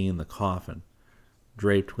be seen the coffin,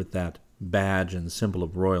 draped with that badge and symbol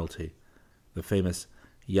of royalty, the famous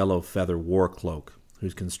yellow feather war cloak,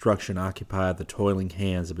 whose construction occupied the toiling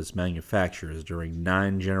hands of its manufacturers during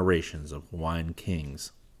 9 generations of Hawaiian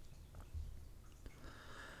kings.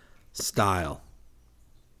 Style.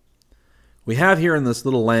 We have here in this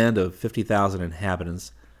little land of 50,000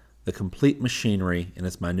 inhabitants the complete machinery in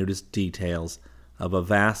its minutest details of a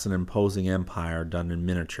vast and imposing empire done in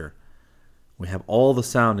miniature. We have all the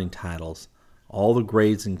sounding titles, all the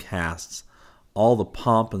grades and castes, all the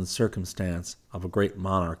pomp and circumstance of a great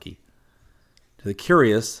monarchy. To the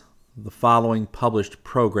curious, the following published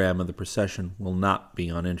program of the procession will not be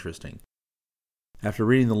uninteresting. After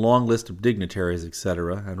reading the long list of dignitaries,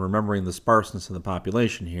 etc., and remembering the sparseness of the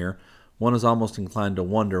population here, one is almost inclined to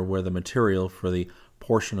wonder where the material for the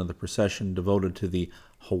portion of the procession devoted to the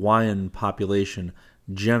Hawaiian population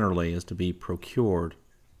generally is to be procured.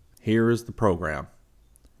 Here is the program.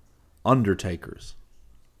 Undertakers,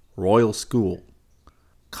 Royal School,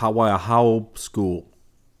 Kawaiahao School,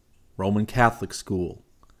 Roman Catholic School,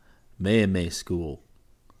 Meimei School,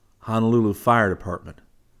 Honolulu Fire Department,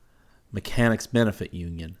 Mechanics Benefit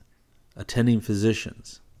Union, Attending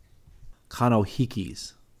Physicians,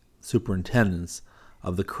 Kanohikis, Superintendents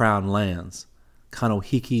of the Crown Lands,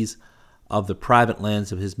 Kanohikis of the private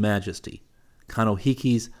lands of His Majesty,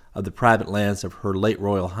 Kanohikis of the private lands of Her late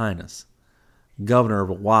Royal Highness, Governor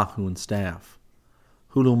of Oahu and staff,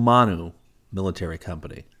 Hulumanu Military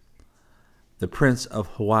Company, the Prince of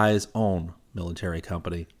Hawaii's own military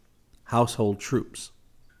company, household troops,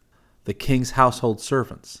 the King's household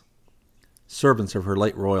servants, servants of Her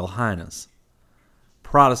late Royal Highness,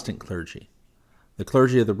 Protestant clergy, the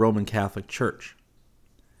clergy of the Roman Catholic Church,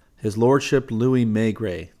 His Lordship Louis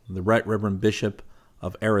Maigret, the Right Reverend Bishop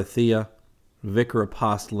of Arathea, Vicar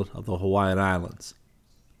Apostolate of the Hawaiian Islands,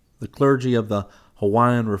 the clergy of the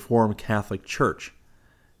Hawaiian Reformed Catholic Church,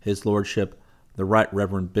 His Lordship the Right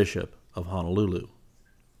Reverend Bishop of Honolulu,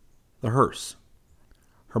 the hearse,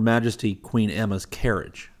 Her Majesty Queen Emma's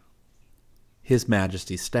carriage, His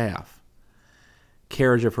Majesty's staff,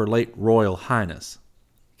 carriage of Her late Royal Highness,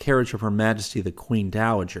 carriage of Her Majesty the Queen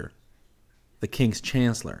Dowager, the King's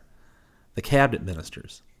Chancellor, the Cabinet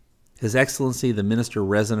Ministers, His Excellency the Minister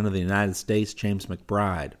Resident of the United States, James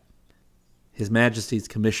McBride, His Majesty's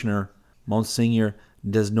Commissioner, Monseigneur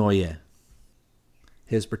Desnoyers,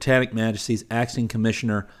 His Britannic Majesty's Acting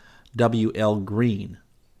Commissioner, W.L. Green,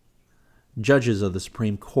 judges of the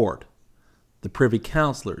Supreme Court, the Privy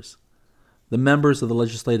Councillors, the members of the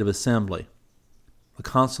Legislative Assembly, the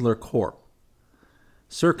Consular Corps,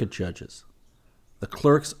 circuit judges, the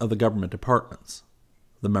clerks of the government departments,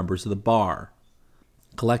 the members of the bar,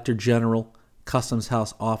 Collector General, Customs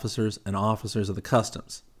House officers and officers of the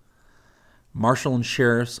customs, marshal and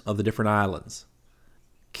sheriffs of the different islands,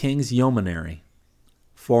 King's Yeomanry,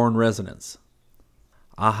 foreign residents,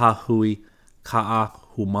 Ahahui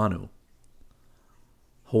Ka'ahumanu,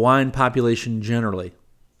 Hawaiian population generally,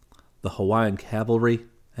 the Hawaiian cavalry,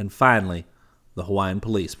 and finally, the Hawaiian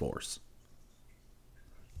police force.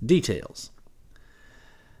 Details.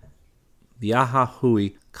 The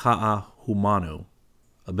Ahahui Ka'ahumanu,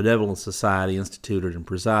 a benevolent society instituted and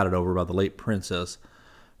presided over by the late princess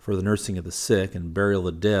for the nursing of the sick and burial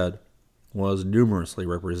of the dead, was numerously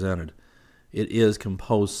represented. It is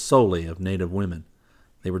composed solely of native women.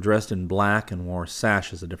 They were dressed in black and wore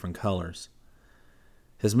sashes of different colors.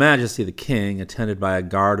 His Majesty the King, attended by a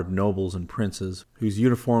guard of nobles and princes, whose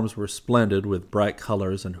uniforms were splendid with bright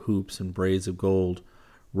colors and hoops and braids of gold,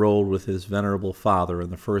 rode with his venerable father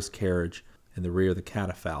in the first carriage in the rear of the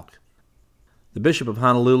catafalque. The Bishop of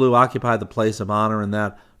Honolulu occupied the place of honor in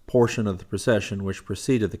that portion of the procession which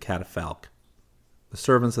preceded the catafalque. The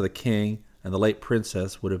servants of the king and the late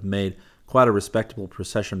princess would have made quite a respectable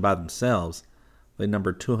procession by themselves. They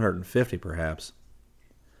numbered 250, perhaps.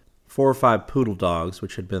 4 or 5 poodle dogs,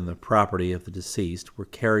 which had been the property of the deceased, were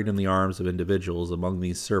carried in the arms of individuals among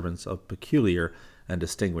these servants of peculiar and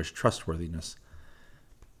distinguished trustworthiness.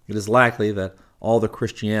 It is likely that all the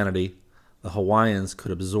Christianity the Hawaiians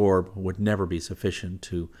could absorb would never be sufficient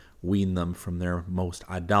to wean them from their most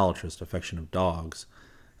idolatrous affection of dogs.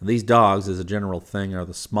 And these dogs, as a general thing, are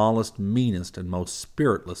the smallest, meanest, and most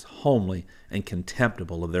spiritless, homely, and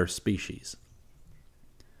contemptible of their species.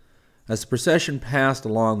 As the procession passed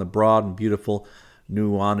along the broad and beautiful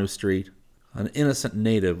Nuuanu Street, an innocent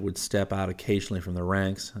native would step out occasionally from the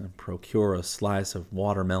ranks and procure a slice of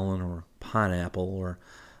watermelon or pineapple or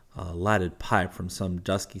a lighted pipe from some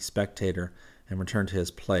dusky spectator and return to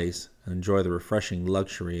his place and enjoy the refreshing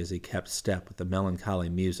luxury as he kept step with the melancholy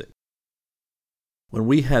music. When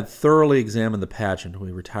we had thoroughly examined the pageant,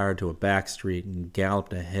 we retired to a back street and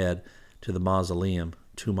galloped ahead to the mausoleum,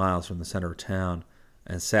 2 miles from the center of town,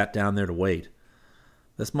 and sat down there to wait.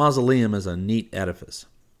 This mausoleum is a neat edifice,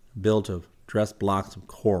 built of dressed blocks of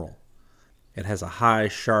coral. It has a high,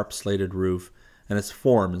 sharp slated roof, and its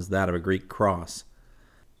form is that of a Greek cross.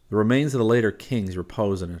 The remains of the later kings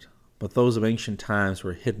repose in it, but those of ancient times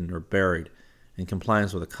were hidden or buried in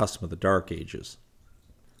compliance with a custom of the Dark Ages.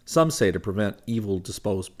 Some say to prevent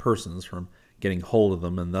evil-disposed persons from getting hold of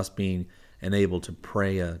them and thus being enabled to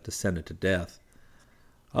pray a descendant to death.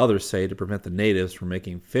 Others say to prevent the natives from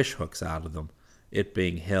making fish-hooks out of them, it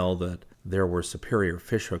being held that there were superior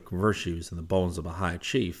fish-hook virtues in the bones of a high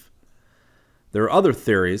chief. There are other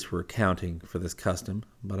theories for accounting for this custom,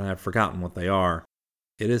 but I have forgotten what they are.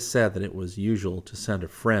 It is said that it was usual to send a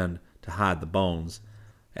friend to hide the bones,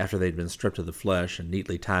 after they had been stripped of the flesh and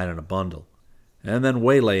neatly tied in a bundle, and then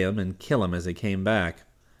waylay him and kill him as he came back.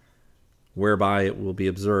 whereby it will be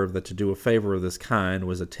observed that to do a favor of this kind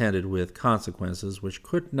was attended with consequences which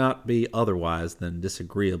could not be otherwise than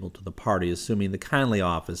disagreeable to the party assuming the kindly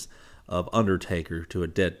office of undertaker to a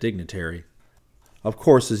dead dignitary. Of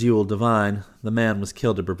course, as you will divine, the man was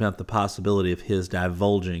killed to prevent the possibility of his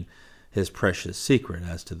divulging his precious secret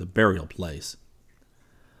as to the burial place.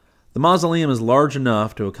 The mausoleum is large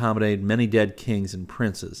enough to accommodate many dead kings and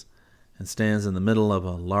princes, and stands in the middle of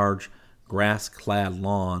a large grass-clad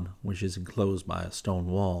lawn which is enclosed by a stone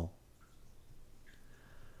wall.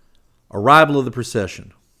 Arrival of the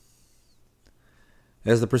procession.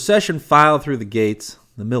 As the procession filed through the gates,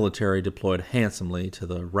 the military deployed handsomely to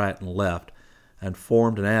the right and left and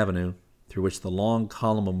formed an avenue through which the long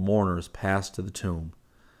column of mourners passed to the tomb.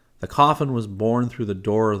 The coffin was borne through the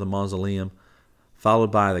door of the mausoleum,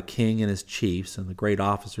 followed by the king and his chiefs and the great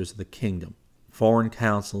officers of the kingdom, foreign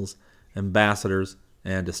consuls, ambassadors,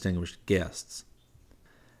 and distinguished guests.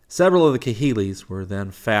 Several of the kahilis were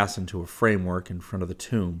then fastened to a framework in front of the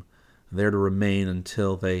tomb, there to remain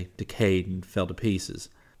until they decayed and fell to pieces,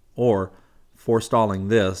 or, forestalling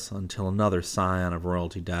this, until another scion of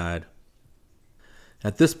royalty died.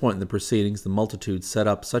 At this point in the proceedings, the multitude set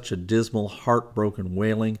up such a dismal, heartbroken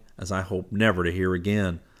wailing as I hope never to hear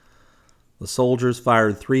again. The soldiers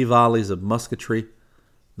fired 3 volleys of musketry,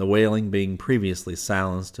 the wailing being previously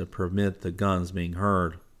silenced to permit the guns being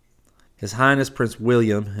heard. His Highness Prince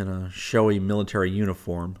William, in a showy military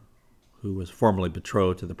uniform, who was formerly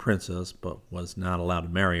betrothed to the princess but was not allowed to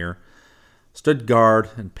marry her, stood guard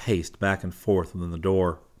and paced back and forth within the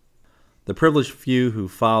door. The privileged few who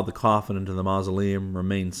followed the coffin into the mausoleum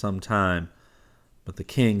remained some time, but the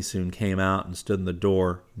king soon came out and stood in the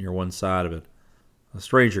door near one side of it. A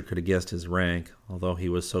stranger could have guessed his rank, although he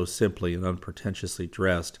was so simply and unpretentiously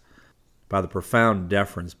dressed, by the profound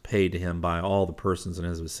deference paid to him by all the persons in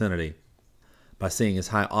his vicinity, by seeing his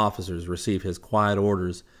high officers receive his quiet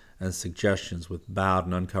orders and suggestions with bowed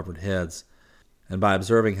and uncovered heads, and by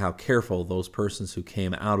observing how careful those persons who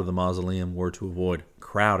came out of the mausoleum were to avoid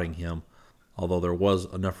crowding him, although there was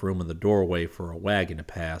enough room in the doorway for a wagon to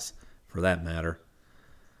pass, for that matter.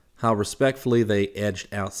 How respectfully they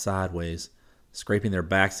edged out sideways, scraping their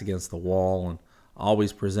backs against the wall and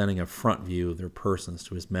always presenting a front view of their persons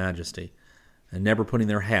to His Majesty, and never putting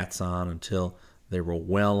their hats on until they were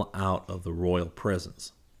well out of the royal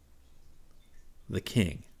presence. The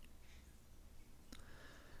King.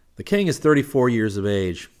 The king is 34 years of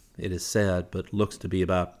age, it is said, but looks to be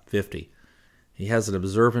about 50. He has an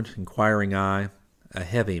observant, inquiring eye, a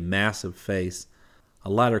heavy, massive face, a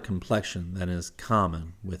lighter complexion than is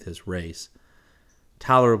common with his race,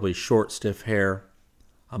 tolerably short, stiff hair,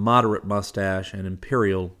 a moderate mustache, and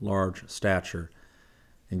imperial large stature,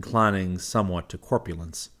 inclining somewhat to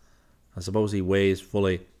corpulence. I suppose he weighs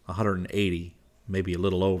fully 180, maybe a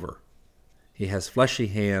little over. He has fleshy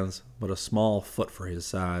hands, but a small foot for his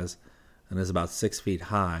size, and is about 6 feet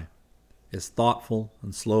high, is thoughtful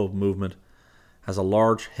and slow of movement, has a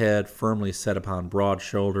large head firmly set upon broad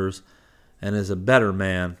shoulders, and is a better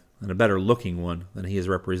man and a better looking one than he is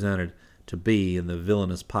represented to be in the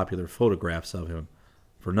villainous popular photographs of him,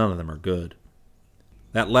 for none of them are good.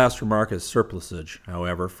 That last remark is surplusage,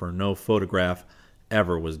 however, for no photograph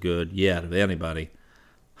ever was good yet of anybody.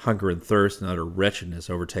 Hunger and thirst and utter wretchedness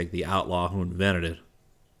overtake the outlaw who invented it.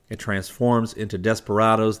 It transforms into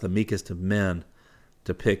desperadoes the meekest of men,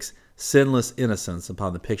 depicts sinless innocence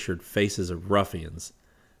upon the pictured faces of ruffians,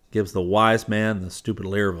 gives the wise man the stupid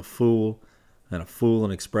leer of a fool, and a fool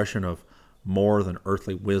an expression of more than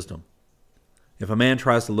earthly wisdom. If a man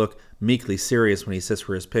tries to look meekly serious when he sits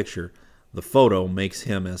for his picture, the photo makes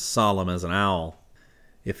him as solemn as an owl.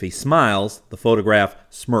 If he smiles, the photograph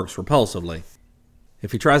smirks repulsively.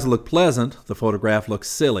 If he tries to look pleasant, the photograph looks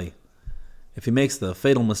silly. If he makes the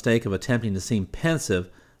fatal mistake of attempting to seem pensive,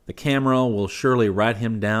 the camera will surely write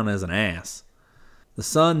him down as an ass. The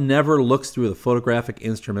sun never looks through the photographic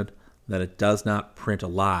instrument that it does not print a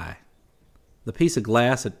lie. The piece of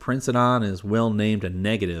glass it prints it on is well named a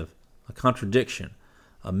negative, a contradiction,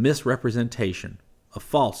 a misrepresentation, a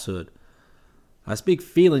falsehood. I speak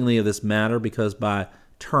feelingly of this matter because by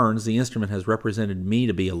turns the instrument has represented me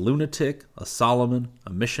to be a lunatic, a Solomon,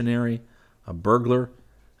 a missionary, a burglar,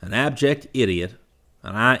 an abject idiot,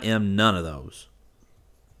 and I am none of those.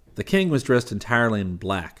 The king was dressed entirely in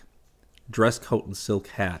black, dress coat and silk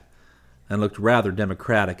hat, and looked rather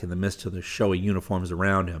democratic in the midst of the showy uniforms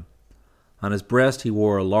around him. On his breast he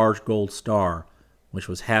wore a large gold star, which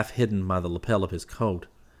was half hidden by the lapel of his coat.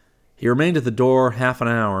 He remained at the door half an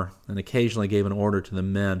hour, and occasionally gave an order to the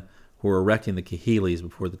men who were erecting the kahilis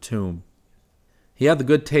before the tomb. He had the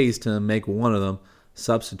good taste to make one of them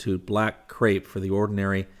substitute black crape for the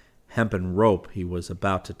ordinary hempen rope he was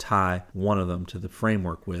about to tie one of them to the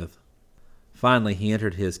framework with. Finally, he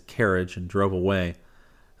entered his carriage and drove away,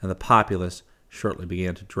 and the populace shortly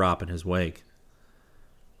began to drop in his wake.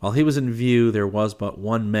 While he was in view, there was but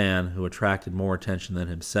one man who attracted more attention than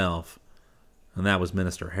himself, and that was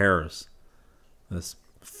Minister Harris. This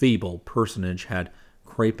feeble personage had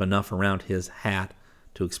crape enough around his hat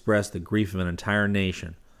to express the grief of an entire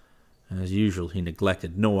nation. As usual, he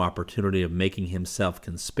neglected no opportunity of making himself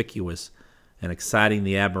conspicuous and exciting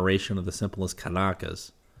the admiration of the simplest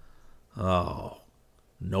Kanakas. Oh,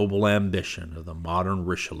 noble ambition of the modern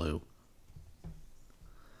Richelieu.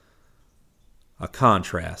 A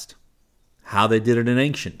contrast. How they did it in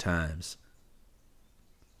ancient times.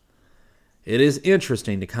 It is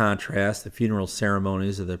interesting to contrast the funeral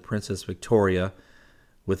ceremonies of the Princess Victoria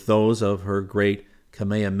with those of her great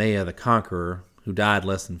Kamehameha the Conqueror, who died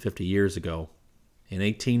less than 50 years ago, in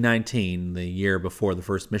 1819, the year before the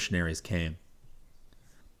first missionaries came.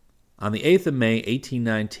 On the 8th of May,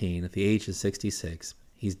 1819, at the age of 66,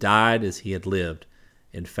 he died as he had lived,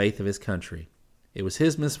 in faith of his country. It was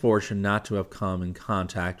his misfortune not to have come in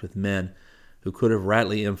contact with men who could have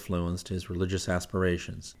rightly influenced his religious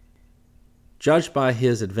aspirations. Judged by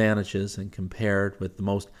his advantages and compared with the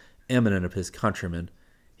most eminent of his countrymen,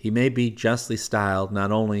 he may be justly styled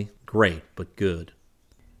not only great but good.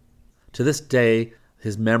 To this day,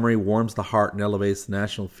 his memory warms the heart and elevates the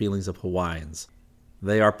national feelings of Hawaiians.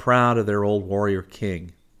 They are proud of their old warrior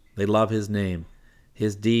king. They love his name.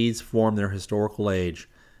 His deeds form their historical age,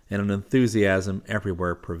 and an enthusiasm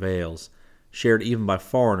everywhere prevails, shared even by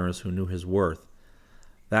foreigners who knew his worth.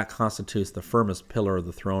 That constitutes the firmest pillar of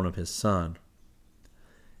the throne of his son.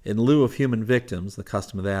 In lieu of human victims, the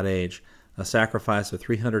custom of that age, a sacrifice of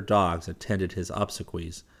 300 dogs attended his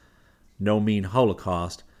obsequies. No mean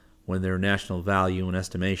holocaust, when their national value and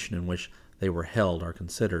estimation in which they were held are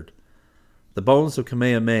considered. The bones of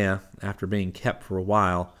Kamehameha, after being kept for a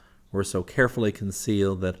while, were so carefully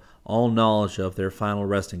concealed that all knowledge of their final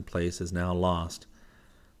resting place is now lost.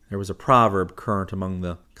 There was a proverb current among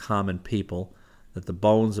the common people that the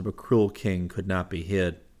bones of a cruel king could not be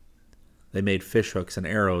hid. They made fishhooks and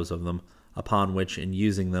arrows of them, upon which, in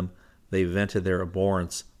using them, they vented their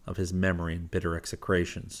abhorrence of his memory in bitter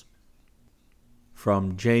execrations.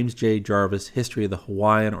 From James J. Jarvis, History of the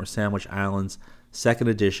Hawaiian or Sandwich Islands, 2nd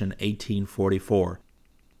edition, 1844.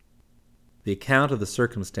 The account of the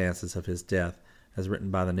circumstances of his death, as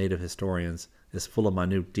written by the native historians, is full of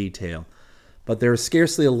minute detail, but there is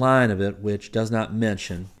scarcely a line of it which does not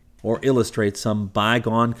mention or illustrate some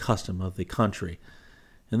bygone custom of the country.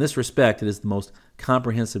 In this respect, it is the most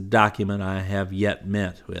comprehensive document I have yet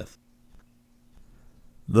met with.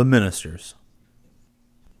 The Ministers.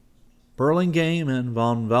 Burlingame and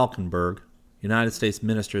von Valkenburg, United States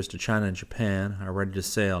ministers to China and Japan, are ready to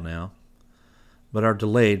sail now, but are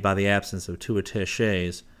delayed by the absence of two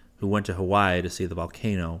attachés who went to Hawaii to see the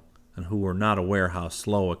volcano and who were not aware how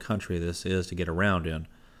slow a country this is to get around in.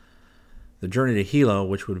 The journey to Hilo,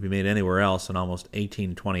 which would be made anywhere else in almost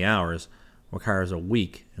 18 to 20 hours, requires a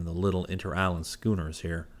week in the little inter-island schooners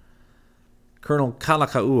here. Colonel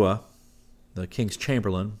Kalakaua, the King's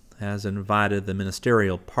Chamberlain, has invited the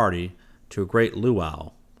ministerial party to a great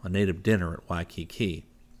luau, a native dinner at Waikiki.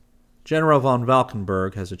 General von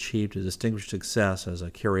Valkenburg has achieved a distinguished success as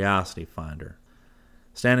a curiosity finder.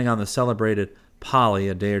 Standing on the celebrated Pali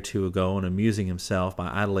a day or two ago and amusing himself by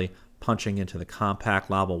idly punching into the compact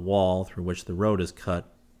lava wall through which the road is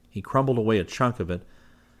cut, he crumbled away a chunk of it,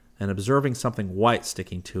 and observing something white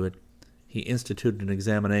sticking to it, he instituted an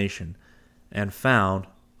examination and found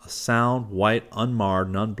a sound, white, unmarred,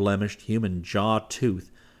 and unblemished human jaw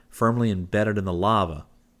tooth firmly embedded in the lava.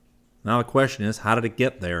 Now the question is, how did it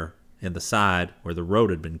get there in the side where the road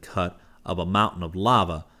had been cut of a mountain of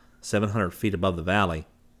lava 700 feet above the valley,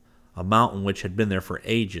 a mountain which had been there for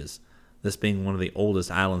ages, this being one of the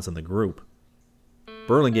oldest islands in the group?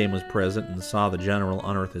 Burlingame was present and saw the general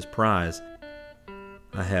unearth his prize.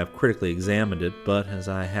 I have critically examined it, but, as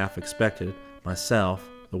I half expected myself,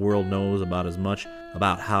 the world knows about as much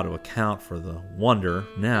about how to account for the wonder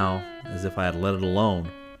now as if I had let it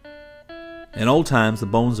alone. In old times, the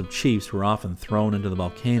bones of chiefs were often thrown into the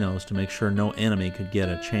volcanoes to make sure no enemy could get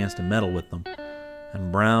a chance to meddle with them,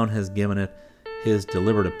 and Brown has given it his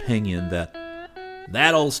deliberate opinion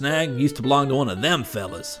that old snag used to belong to one of them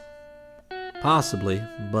fellas. Possibly,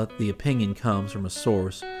 but the opinion comes from a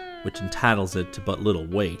source which entitles it to but little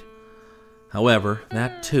weight. However,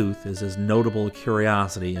 that tooth is as notable a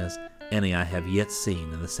curiosity as any I have yet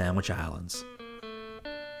seen in the Sandwich Islands.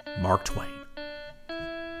 Mark Twain.